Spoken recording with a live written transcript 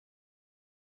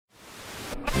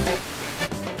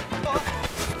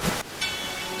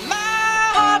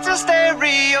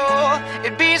stereo.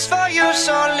 It beats for you,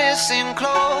 so listen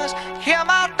close. Hear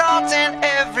my thoughts in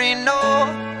every note.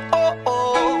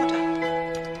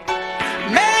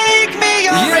 Make me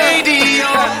your radio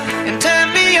and turn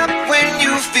me up when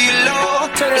you feel low.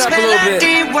 Turn it This up a little bit.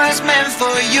 melody was meant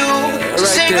for you. So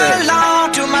Right sing there.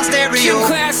 along to my stereo.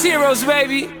 Class heroes,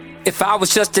 baby. If I was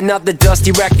just another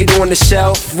dusty record on the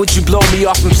shelf, would you blow me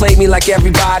off and play me like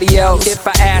everybody else? If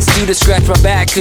I asked you to scratch my back,